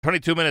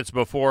22 minutes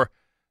before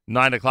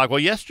 9 o'clock. Well,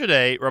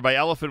 yesterday, Rabbi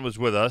Elephant was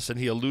with us, and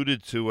he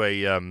alluded to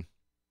a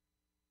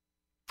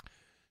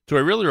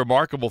really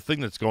remarkable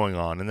thing that's going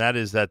on, and that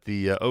is that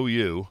the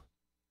OU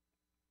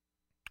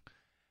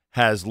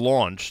has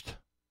launched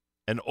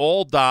an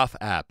all-DAF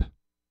app.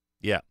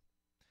 Yeah.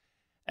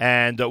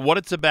 And what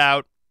it's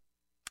about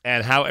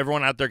and how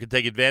everyone out there can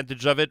take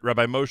advantage of it,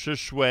 Rabbi Moshe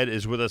Shwed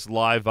is with us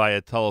live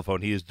via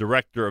telephone. He is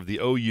director of the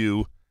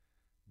OU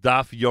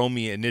Daf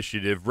Yomi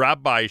Initiative.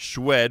 Rabbi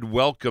Shwed,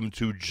 welcome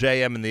to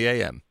JM and the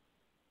AM.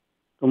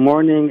 Good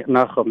morning,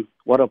 Nachum.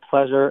 What a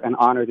pleasure and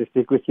honor to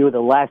speak with you. The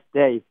last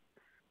day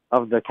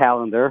of the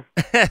calendar.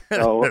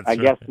 So I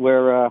guess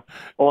we're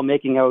all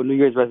making our New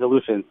Year's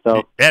resolutions.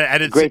 So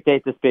and it's a great day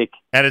to speak.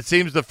 And it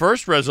seems the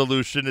first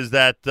resolution is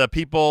that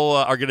people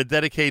are going to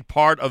dedicate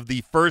part of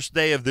the first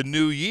day of the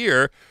new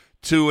year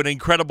to an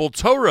incredible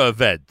Torah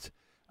event.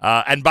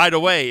 And by the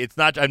way, it's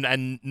not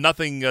and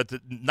nothing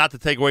not to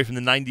take away from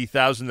the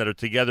 90,000 that are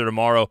together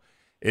tomorrow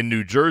in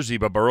New Jersey,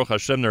 but Baruch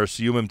Hashem, there are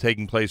siyumim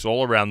taking place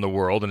all around the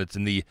world, and it's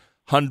in the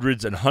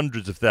hundreds and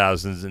hundreds of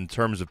thousands in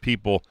terms of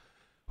people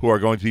who are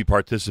going to be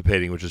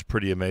participating, which is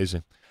pretty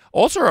amazing.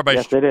 Also, Rabbi,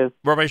 yes, it is.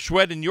 Rabbi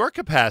Shwed, in your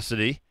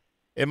capacity,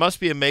 it must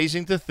be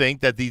amazing to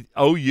think that the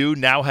OU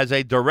now has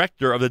a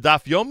director of the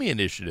Daf Yomi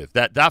initiative,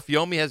 that Daf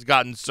Yomi has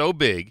gotten so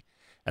big,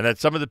 and that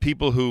some of the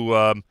people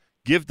who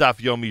give Daf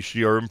Yomi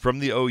shiurim from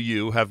the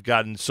OU have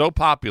gotten so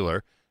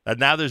popular that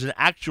now there's an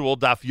actual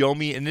Daf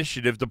Yomi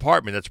initiative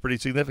department. That's pretty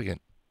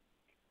significant.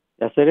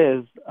 Yes, it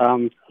is.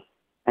 And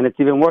it's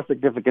even more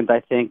significant,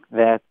 I think,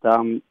 that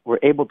we're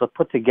able to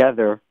put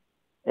together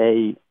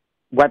a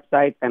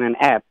website and an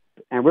app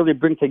and really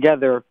bring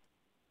together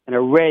an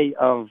array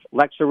of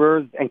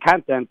lecturers and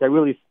content that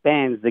really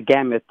spans the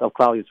gamut of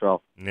Klal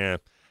Yisrael. Yeah,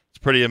 it's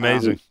pretty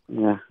amazing.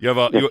 Yeah. You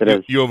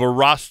have a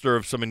roster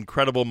of some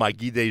incredible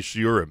Magidei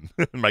Shiurim,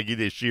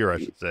 Magidei Shir, I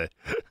should say.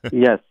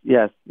 Yes.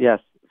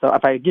 So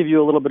if I give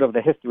you a little bit of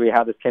the history of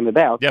how this came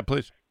about. Yeah,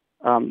 please.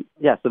 So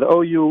the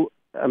OU,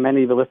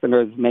 many of the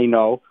listeners may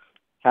know,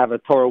 have a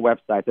Torah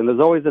website, and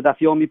there's always a Daf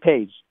Yomi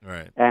page.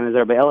 Right. And as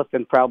Rabbi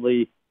Elephant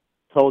probably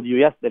told you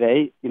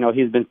yesterday,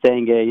 he's been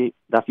saying a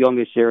Daf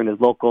Yomi shir in his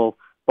local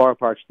Borough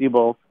Park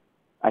Shtibel.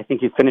 I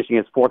think he's finishing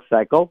his fourth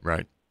cycle.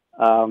 Right.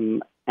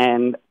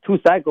 And 2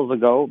 cycles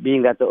ago,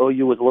 being that the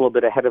OU was a little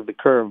bit ahead of the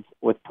curve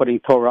with putting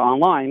Torah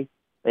online,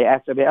 they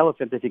asked Rabbi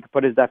Elephant if he could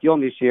put his Daf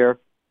Yomi shir,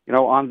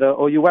 on the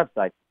OU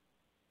website.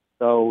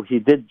 So he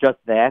did just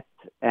that,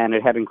 and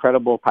it had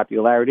incredible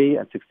popularity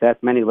and success,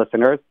 many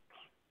listeners.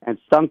 And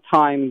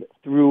sometime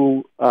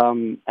through,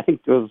 I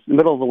think it was the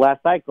middle of the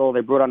last cycle,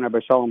 they brought on Rabbi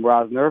Shalom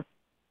Rosner,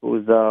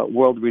 who's a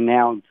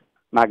world-renowned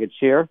Maggid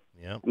Shir.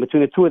 Yep. And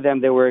between the two of them,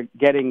 they were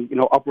getting,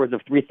 upwards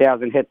of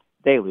 3,000 hits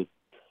daily.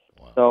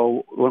 Wow.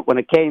 So when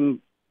it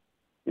came,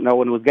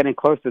 when it was getting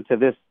closer to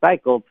this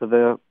cycle, to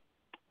the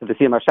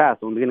Siyum HaShas,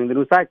 so in the beginning of the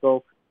new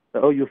cycle,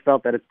 the OU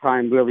felt that it's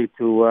time really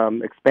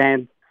to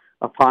expand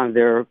upon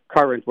their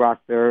current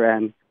roster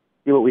and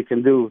see what we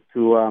can do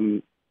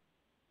to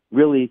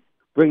really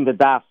bring the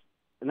daf,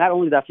 and not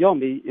only Daf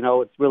Yomi,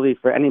 it's really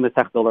for any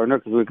Masechta learner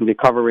because we're going to be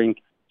covering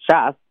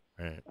Shas,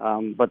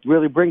 right. But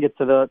really bring it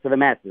to the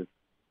masses.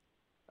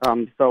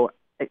 So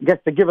I guess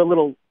to give a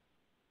little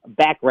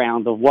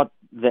background of what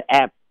the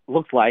app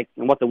looks like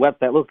and what the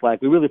website looks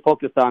like, we really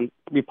focused on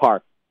 3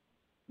 parts.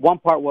 One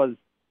part was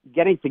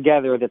getting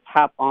together the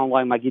top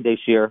online Magidei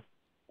Shir,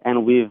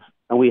 and we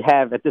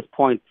have at this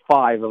point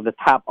 5 of the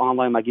top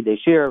online Magidei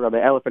Shir: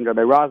 Rabbi Elephant,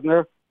 Rabbi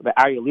Rosner, Rabbi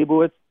Aryeh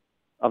Leibowitz.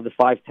 Of the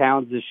 5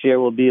 towns, this shir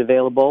will be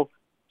available.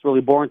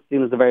 Shirley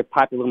Bornstein is a very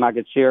popular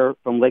Maggid Shir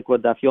from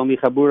Lakewood, Daf Yomi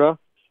Chabura,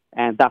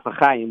 and Daf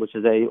HaChaim, which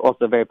is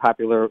also a very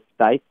popular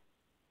site.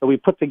 So we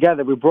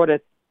brought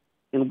it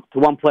into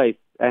one place,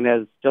 and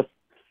as just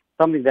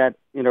something that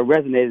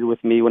resonated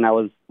with me when I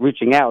was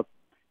reaching out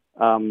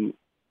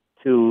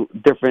to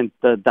different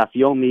Daf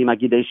Yomi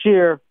Magidei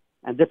Shir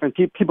and different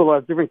people who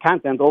have different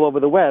content all over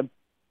the web.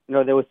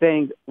 They were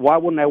saying, why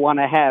wouldn't I want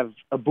to have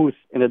a booth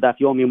in the Daf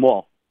Yomi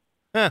mall?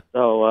 Huh.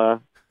 So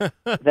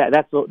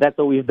that's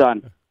what we've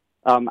done.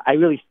 I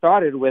really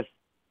started with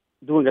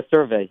doing a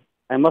survey.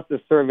 I must have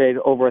surveyed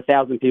over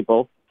 1,000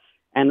 people,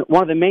 and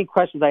one of the main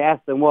questions I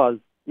asked them was,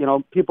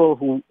 people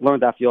who learn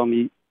Daf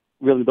Yomi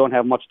really don't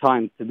have much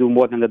time to do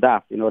more than the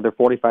Daf. They're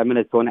 45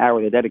 minutes to an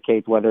hour they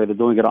dedicate, whether they're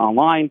doing it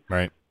online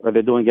right. or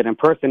they're doing it in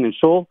person in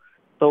shul.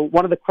 So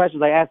one of the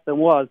questions I asked them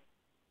was,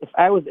 if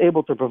I was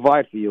able to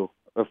provide for you,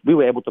 or if we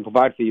were able to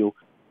provide for you,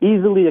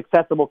 easily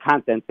accessible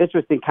content,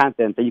 interesting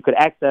content that you could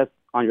access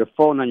on your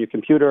phone, on your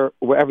computer,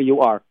 wherever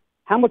you are,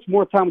 how much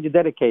more time would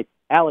you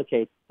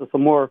allocate to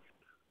some more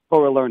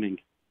Torah learning?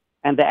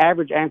 And the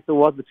average answer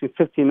was between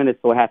 15 minutes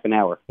to a half an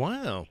hour.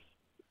 Wow.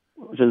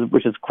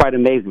 Which is quite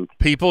amazing.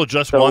 People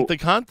just want the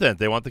content.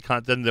 They want the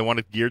content and they want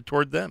it geared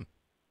toward them.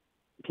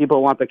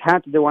 People want the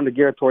content, they want to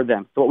gear it toward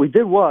them. So what we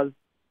did was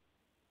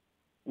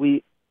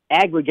we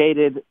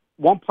aggregated,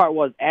 one part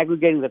was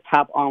aggregating the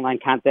top online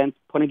content,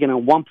 putting it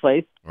in one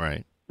place.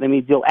 Right. That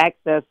means you'll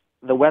access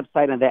the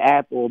website and the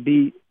app will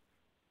be,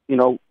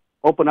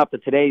 open up to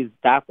today's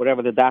daf,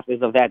 whatever the daf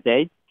is of that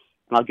day.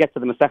 and I'll get to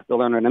the Masechta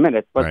learner in a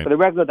minute. But Right. for the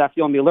regular Daf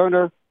Yomi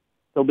learner,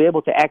 he'll be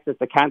able to access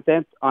the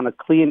content on a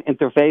clean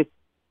interface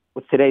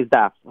with today's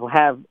daf. He'll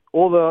have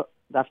all the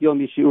Daf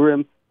Yomi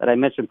shiurim that I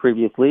mentioned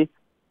previously,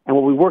 and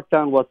what we worked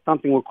on was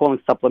something we're calling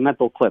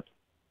supplemental clips.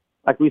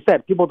 Like we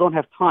said, people don't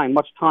have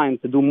much time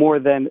to do more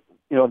than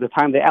the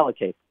time they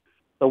allocate.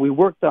 So we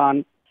worked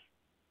on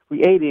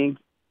creating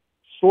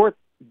short,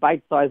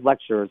 bite-sized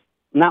lectures,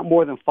 not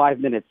more than 5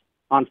 minutes,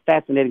 on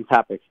fascinating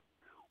topics.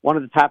 One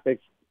of the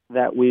topics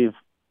that we've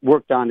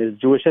worked on is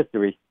Jewish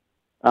history.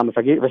 If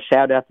I give a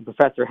shout-out to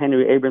Professor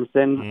Henry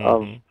Abramson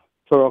of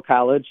Touro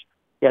College,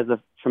 he has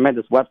a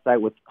tremendous website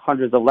with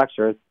hundreds of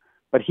lectures,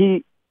 but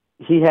he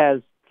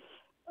has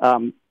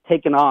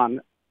taken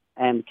on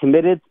and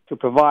committed to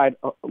provide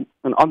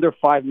an under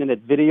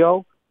 5-minute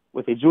video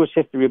with a Jewish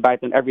history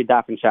bite on every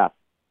daf and shas.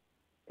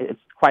 It's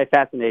quite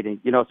fascinating.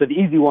 So the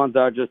easy ones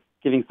are just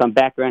giving some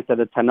background to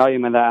the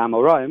Tanoim and the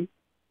Amoraim,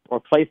 or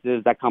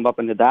places that come up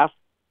in the daf.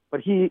 But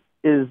he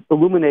is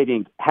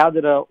illuminating how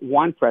did a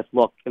wine press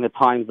look in the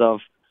times of,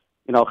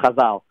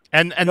 Chazal.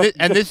 And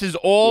this is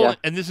all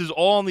and this is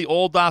all on the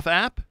All Daf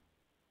app?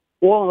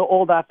 All on the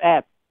All Daf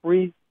app,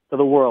 free to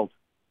the world.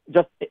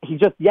 He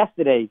just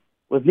yesterday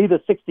was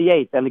Nida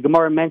 68, and the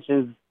Gemara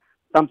mentions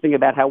something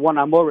about how one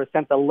Amora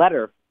sent a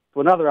letter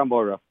to another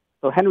Amora.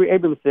 So Henry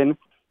Abramson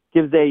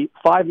gives a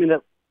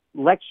 5-minute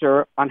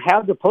lecture on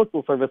how the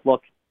postal service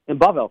looked in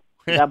Bavel,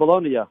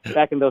 Babylonia,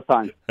 back in those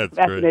times. That's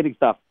fascinating great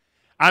stuff.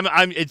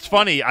 It's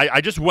funny.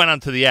 I just went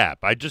onto the app.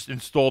 I just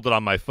installed it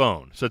on my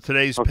phone. So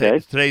today's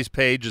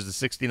page is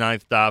the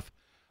 69th daf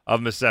of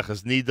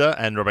Maseches Nida,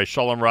 and Rabbi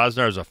Shalom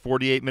Rosner has a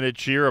 48-minute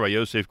shir. Rabbi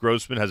Yosef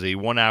Grossman has a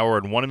 1 hour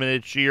and 1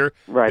 minute shir.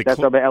 Right, that's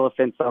Rabbi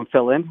Elephant's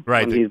fill-in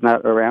when he's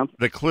not around.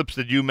 The clips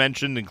that you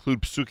mentioned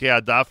include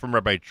Psukei Adaf from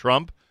Rabbi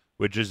Trump,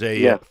 which is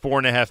a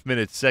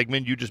 4.5-minute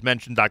segment. You just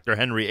mentioned Dr.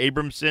 Henry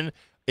Abramson.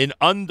 In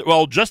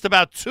just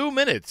about 2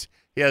 minutes,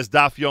 he has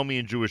Daf Yomi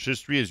in Jewish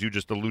history, as you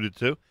just alluded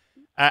to.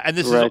 And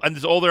this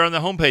is all there on the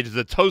homepage. There's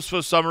a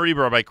Tosfos summary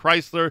by Rabbi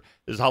Chrysler.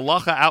 There's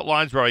halacha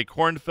outlines by Rabbi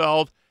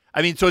Kornfeld.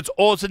 I mean, so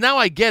now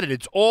I get it.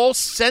 It's all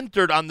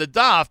centered on the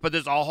daf, but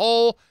there's a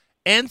whole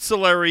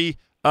ancillary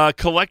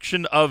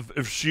collection of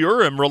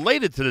shiurim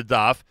related to the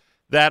daf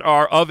that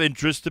are of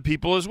interest to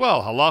people as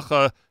well.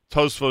 Halacha,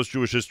 Tosfos,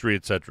 Jewish history,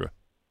 etc.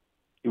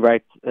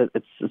 Right.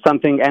 It's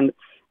something, and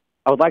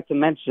I would like to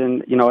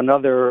mention,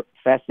 another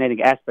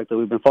fascinating aspect that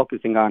we've been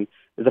focusing on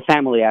is the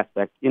family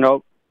aspect.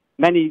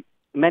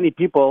 Many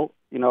people,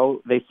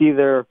 they see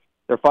their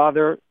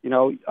father,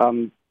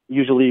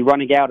 usually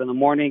running out in the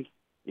morning,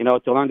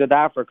 to learn the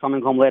daf, or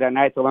coming home late at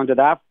night to learn the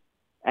daf.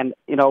 And,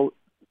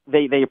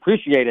 they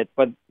appreciate it,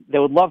 but they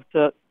would love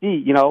to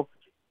see,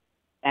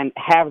 and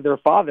have their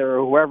father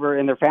or whoever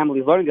in their family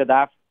is learning the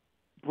daf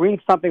bring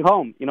something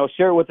home,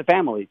 share it with the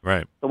family.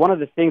 Right. So one of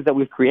the things that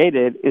we've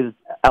created is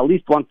at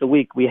least once a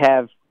week we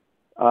have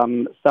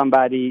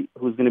somebody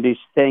who's going to be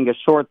saying a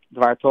short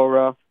Dvar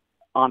Torah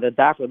on the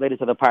daf related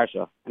to the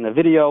parsha. And the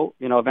video,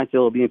 eventually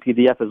will be in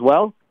PDF as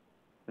well.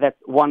 That's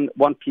one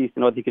piece,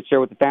 that you could share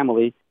with the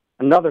family.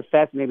 Another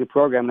fascinating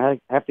program, and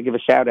I have to give a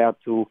shout-out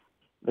to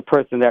the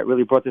person that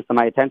really brought this to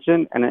my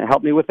attention and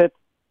helped me with it,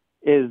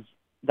 is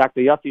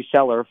Dr. Yossi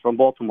Scheller from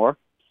Baltimore.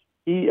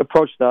 He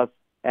approached us,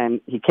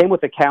 and he came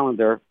with a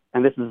calendar,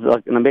 and this is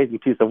an amazing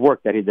piece of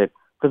work that he did.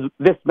 Because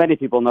many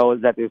people know,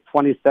 is that there's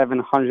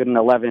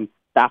 2,711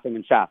 dafim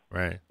and shas.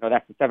 Right.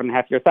 That's a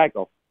 7.5-year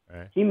cycle.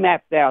 Right. He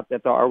mapped out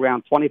that there are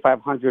around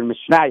 2,500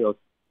 mishnayos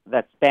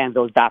that span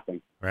those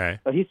dafim. Right.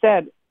 So he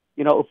said,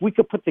 if we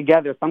could put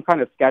together some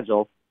kind of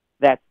schedule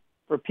that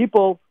for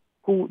people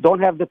who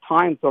don't have the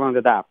time to learn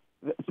the daf,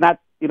 it's not,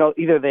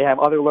 either they have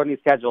other learning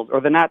schedules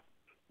or they're not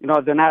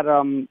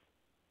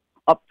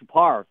up to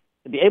par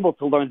to be able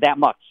to learn that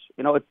much.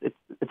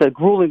 It's a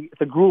grueling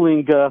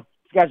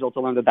schedule to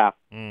learn the daf.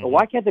 So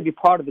why can't they be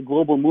part of the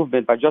global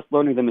movement by just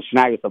learning the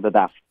mishnayos of the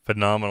daf?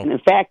 Phenomenal. And in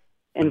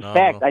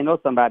fact, I know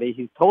somebody,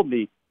 he told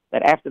me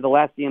that after the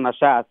last Siyam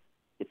Hashas,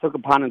 he took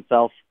upon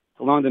himself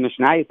to learn the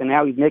Mishnayos, and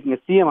now he's making a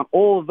Siyam on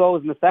all of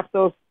those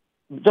Masechtos,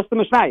 just the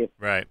Mishnayos.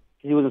 Right.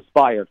 He was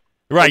inspired.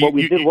 Right. So what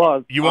we did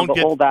was, you on won't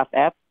the All Daf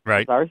app,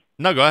 right. Sorry?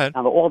 No, go ahead.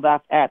 On the All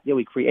Daf app,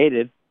 we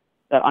created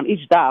that on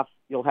each daf,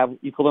 you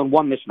can learn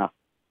one Mishnah.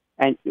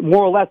 And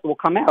more or less, it will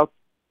come out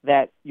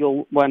that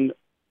when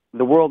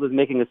the world is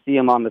making a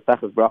Siyam on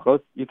Maseches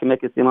Brachos, you can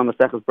make a Siyam on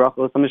Maseches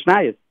Brachos on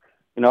Mishnayos.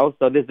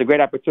 So this is a great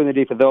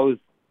opportunity for those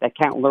that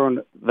can't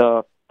learn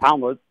the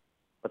Talmud,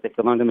 but they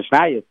can learn the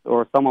Mishnayos,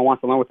 or someone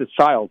wants to learn with his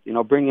child.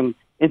 Bring him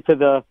into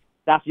the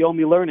Daf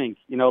Yomi learning.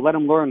 Let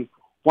him learn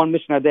one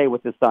Mishnah a day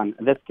with his son.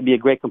 And this could be a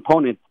great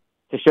component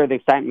to share the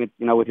excitement,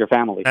 with your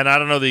family. And I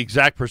don't know the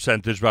exact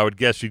percentage, but I would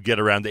guess you'd get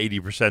around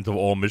 80% of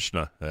all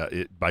Mishnah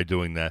by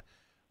doing that.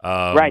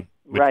 Right.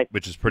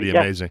 Which is pretty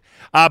amazing.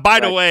 By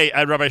the way,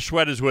 Rabbi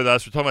Shwed is with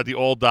us. We're talking about the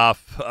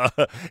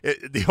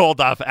All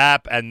Daf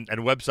app and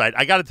website.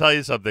 I got to tell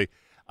you something.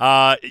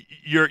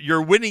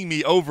 You're winning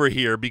me over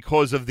here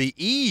because of the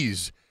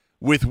ease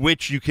with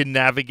which you can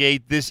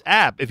navigate this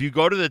app. If you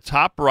go to the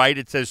top right,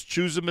 it says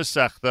choose a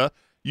Masechta.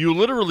 you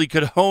literally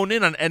could hone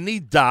in on any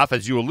daf,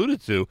 as you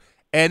alluded to,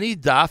 any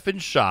daf in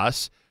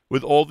Shas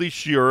with all these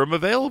shiurim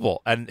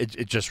available. And it's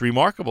just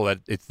remarkable that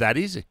it's that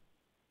easy.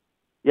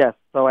 Yes,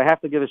 so I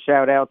have to give a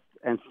shout-out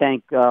and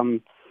thank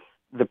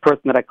the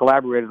person that I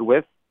collaborated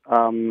with,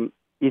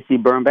 E.C.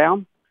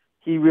 Birnbaum.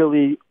 He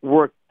really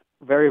worked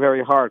very,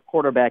 very hard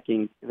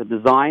quarterbacking the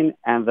design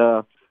and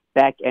the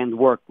back-end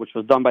work, which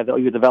was done by the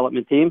OU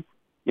development team.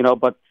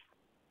 But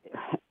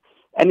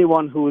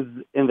anyone who's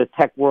in the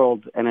tech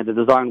world and in the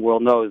design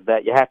world knows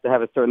that you have to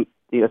have a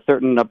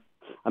certain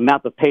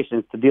amount of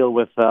patience to deal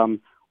with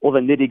all the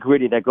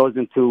nitty-gritty that goes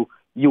into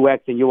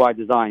UX and UI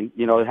design.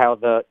 How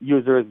the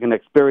user is going to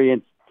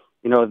experience,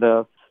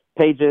 the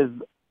pages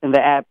in the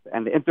app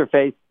and the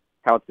interface,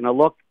 how it's going to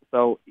look.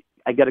 So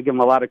I got to give him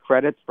a lot of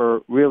credit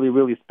for really,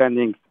 really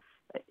spending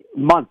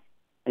months,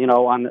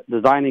 on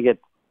designing it,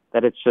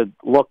 that it should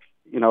look,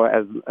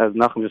 as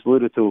Nachum just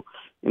alluded to,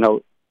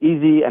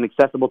 easy and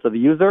accessible to the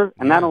user.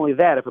 And not only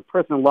that, if a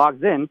person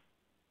logs in,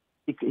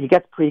 he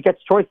gets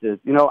choices.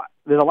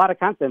 There's a lot of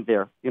content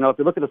there. If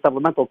you look at the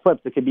supplemental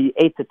clips, it could be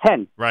 8 to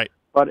 10. Right.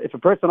 But if a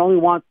person only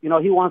wants, he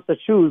wants to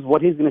choose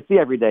what he's going to see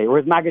every day, or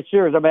his Maggid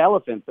Shir is Rabbi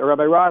Elephant or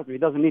Rabbi Rosner, he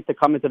doesn't need to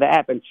come into the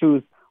app and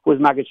choose who his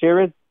Maggid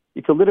Shir is.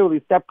 You can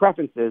literally set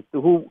preferences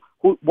to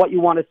what you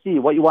want to see,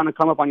 what you want to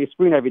come up on your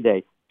screen every day.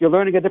 If you're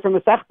learning a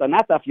different Masechta,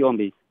 not Daf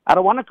Yomi, I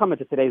don't want to come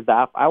into today's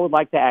Daf. I would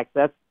like to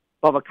access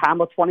Bava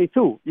Kama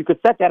 22. You could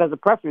set that as a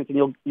preference,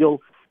 and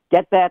you'll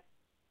get that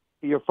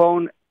to your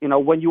phone.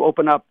 When you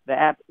open up the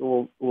app, it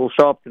will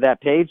show up to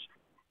that page,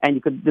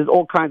 and there's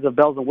all kinds of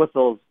bells and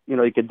whistles. You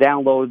could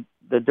download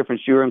the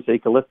different shiurim so you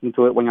can listen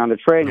to it when you're on the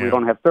train and you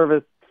don't have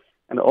service,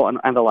 and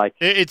the like.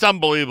 It's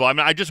unbelievable. I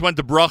mean, I just went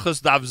to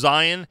Brachas Daf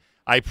Zion.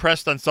 I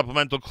pressed on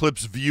supplemental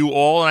clips, view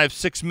all, and I have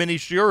 6 mini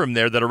shiurim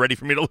there that are ready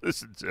for me to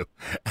listen to.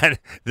 And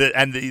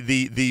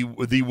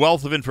the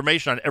wealth of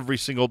information on every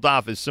single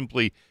daf is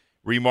simply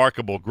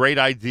remarkable. Great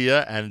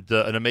idea and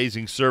an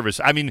amazing service.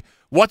 I mean,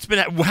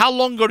 how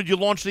long ago did you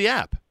launch the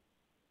app?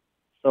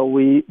 So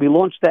we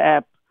launched the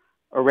app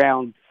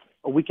around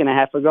a week and a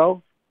half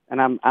ago, and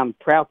I'm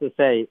proud to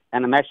say,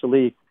 and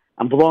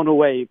I'm blown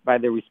away by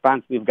the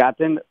response we've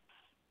gotten.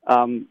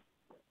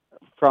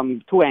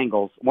 From 2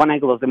 angles. One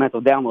angle is the amount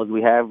of downloads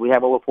we have. We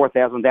have over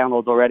 4,000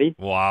 downloads already.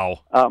 Wow.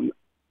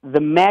 The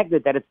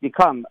magnet that it's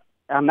become,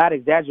 I'm not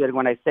exaggerating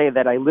when I say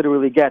that I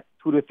literally get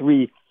 2 to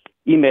 3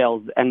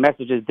 emails and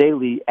messages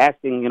daily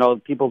asking,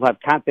 people who have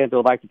content or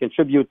would like to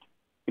contribute.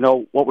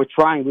 What we're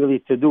trying really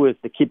to do is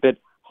to keep it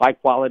high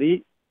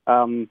quality.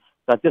 So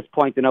at this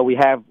point, we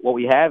have what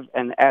we have,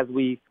 and as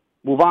we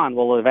move on,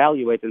 we'll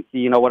evaluate and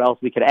see, what else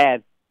we could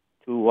add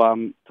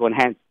to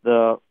enhance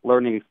the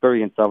learning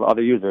experience of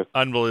other users.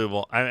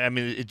 Unbelievable. I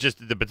mean,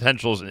 the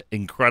potential is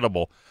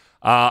incredible.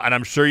 And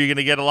I'm sure you're going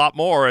to get a lot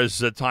more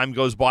as time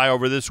goes by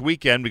over this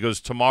weekend, because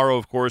tomorrow,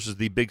 of course, is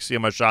the big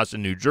Siyum HaShas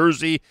in New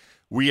Jersey.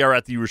 We are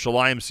at the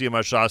Yerushalayim Siyum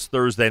HaShas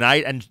Thursday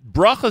night, and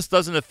Brachas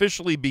doesn't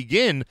officially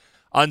begin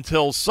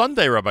until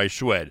Sunday, Rabbi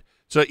Shwed.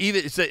 So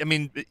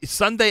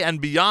Sunday and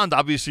beyond,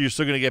 obviously, you're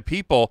still going to get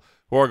people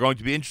who are going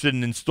to be interested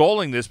in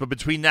installing this, but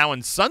between now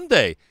and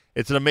Sunday,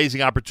 it's an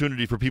amazing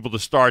opportunity for people to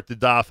start the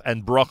daf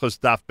and Brachas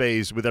Daf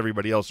Beis with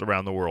everybody else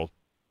around the world.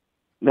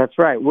 That's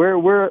right.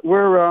 We're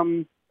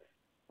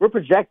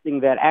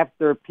projecting that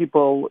after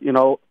people,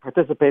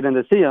 participate in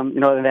the Siyum,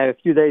 and they have a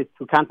few days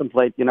to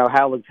contemplate,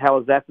 how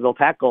exactly they'll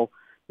tackle,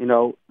 the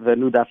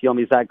new Daf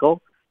Yomi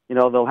cycle.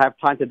 They'll have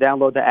time to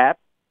download the app,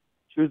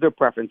 choose their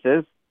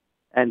preferences,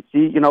 and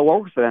see, what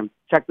works for them.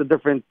 Check the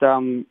different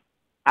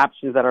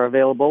options that are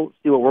available,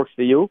 see what works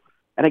for you.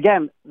 And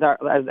again, as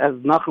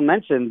Nachum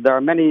mentioned, there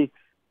are many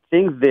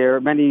things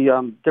there, many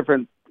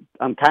different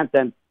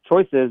content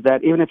choices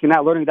that even if you're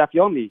not learning Daf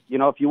Yomi,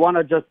 if you want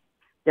to just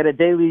get a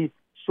daily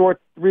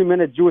short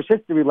 3-minute Jewish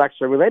history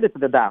lecture related to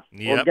the Daf,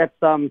 or get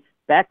some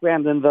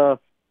background in the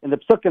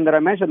psukim that I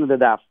mentioned in the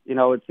Daf,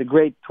 it's a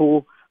great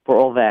tool for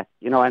all that.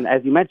 And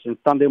as you mentioned,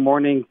 Sunday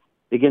morning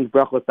begins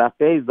Brachos Daf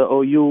Beis. The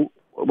OU,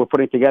 we're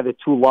putting together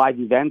 2 live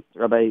events.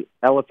 Rabbi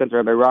Elephant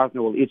and Rabbi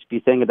Rosner will each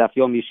be saying a Daf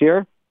Yomi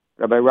shir.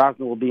 Rabbi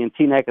Rosner will be in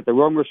Teaneck at the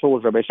Romer Shul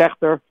with Rabbi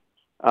Schechter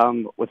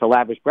with a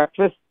lavish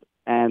breakfast.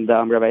 And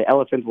Rabbi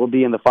Elephant will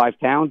be in the 5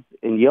 towns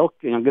in Yilk,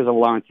 in Gizl,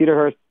 Lawrence,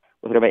 Cedarhurst,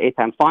 with Rabbi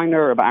Eitan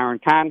Feiner, Rabbi Aaron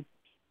Kahn.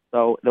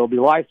 So there will be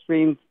live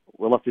streams.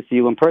 We'll love to see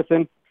you in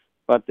person.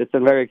 But it's a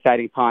very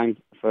exciting time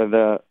for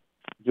the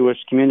Jewish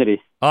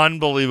community.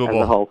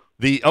 Unbelievable. As a whole.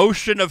 The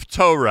ocean of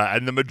Torah,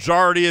 and the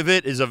majority of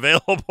it is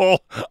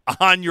available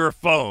on your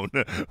phone,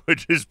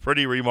 which is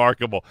pretty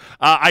remarkable.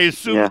 I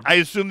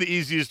assume the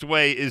easiest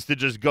way is to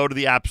just go to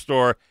the App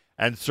Store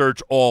and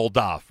search All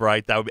Daf,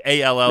 right? That would be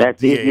ALLDAF.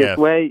 That's the easiest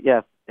way,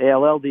 yes.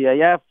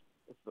 ALLDAF.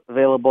 It's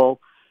available,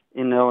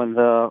 in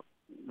the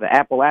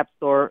Apple App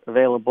Store,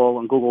 available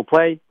on Google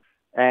Play.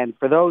 And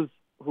for those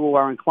who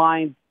are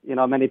inclined,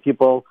 many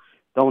people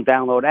don't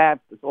download apps.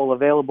 It's all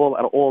available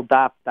at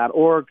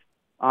alldaf.org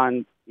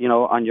on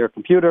your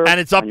computer. And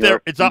it's up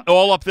there. It's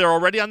all up there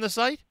already on the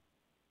site?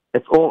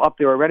 It's all up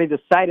there already. The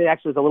site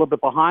actually is a little bit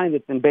behind.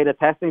 It's in beta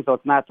testing, so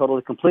it's not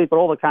totally complete, but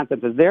all the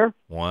content is there.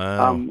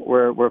 Wow.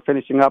 We're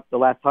finishing up the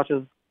last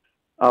touches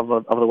of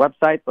the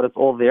website, but it's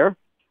all there.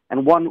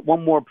 And one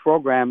more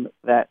program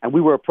and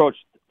we were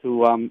approached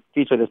to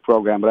feature this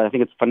program, but I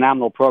think it's a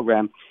phenomenal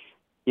program.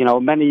 You know,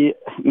 many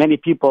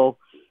people,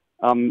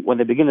 when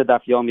they begin the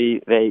Daf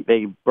Yomi,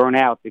 they burn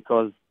out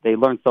because they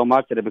learn so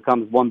much that it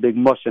becomes one big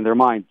mush in their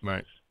mind.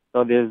 Right.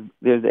 So there's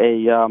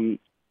a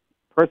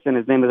person,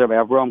 his name is Rabbi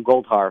Avram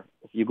Goldhar.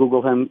 If you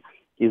Google him,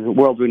 he's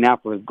world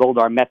renowned for his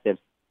Goldhar method.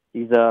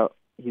 He's a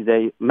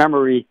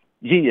memory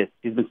genius.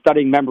 He's been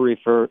studying memory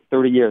for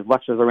 30 years,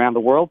 lectures around the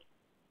world.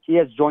 He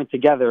has joined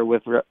together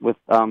with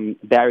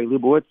Barry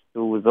Lubowitz,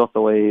 who is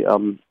also a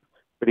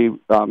pretty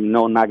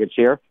known Maggid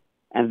Shir,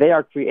 and they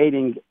are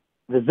creating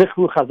the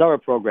Zichru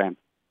Chazara program,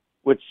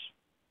 which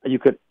you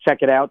could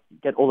check it out,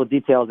 get all the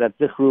details at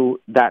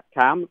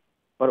zichru.com,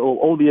 but it will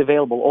all be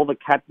available. All the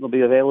content will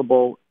be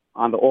available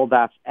on the All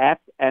Daf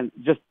app. And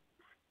just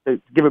to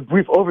give a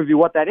brief overview,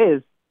 what that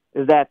is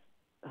that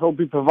he'll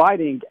be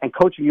providing and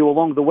coaching you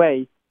along the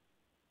way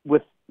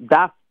with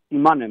Daf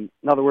Simanim.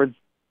 In other words,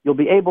 you'll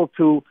be able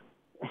to.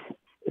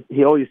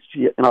 I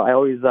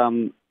always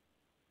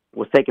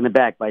was taken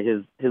aback by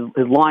his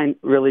line.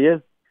 Really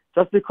is,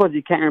 just because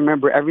you can't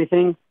remember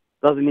everything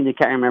doesn't mean you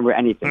can't remember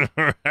anything.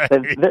 Right.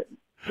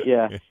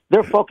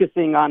 They're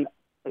focusing on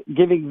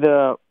giving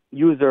the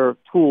user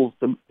tools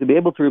to be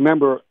able to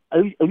remember at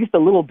least a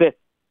little bit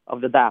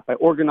of the daf by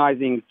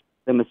organizing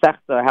the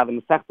Masechta, how the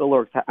Masechta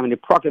works, how many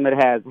program it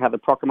has, how the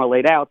program are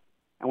laid out,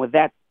 and with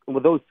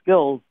those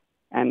skills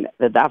and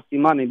the daf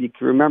simanim, you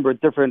can remember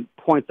different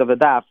points of the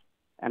daf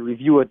and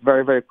review it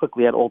very, very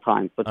quickly at all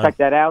times. So check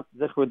that out,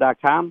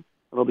 zichru.com.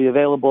 It'll be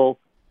available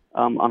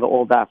on the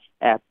All Daf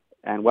app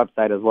and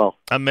website as well.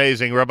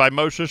 Amazing. Rabbi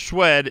Moshe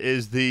Shwed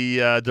is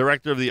the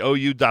director of the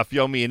OU Daf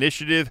Yomi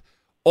initiative.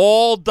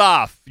 All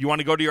Daf. You want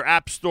to go to your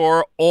app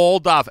store, All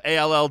Daf,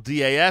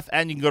 ALLDAF,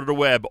 and you can go to the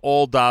web,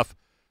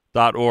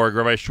 alldaf.org.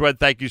 Rabbi Shwed,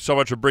 thank you so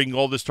much for bringing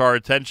all this to our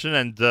attention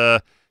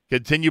and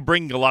continue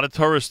bringing a lot of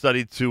Torah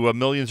study to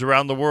millions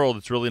around the world.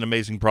 It's really an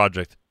amazing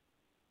project.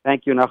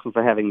 Thank you, Nachum,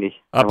 for having me.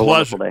 A Have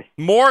pleasure. A wonderful day.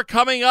 More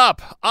coming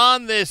up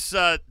on this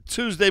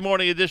Tuesday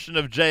morning edition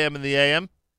of JM in the AM.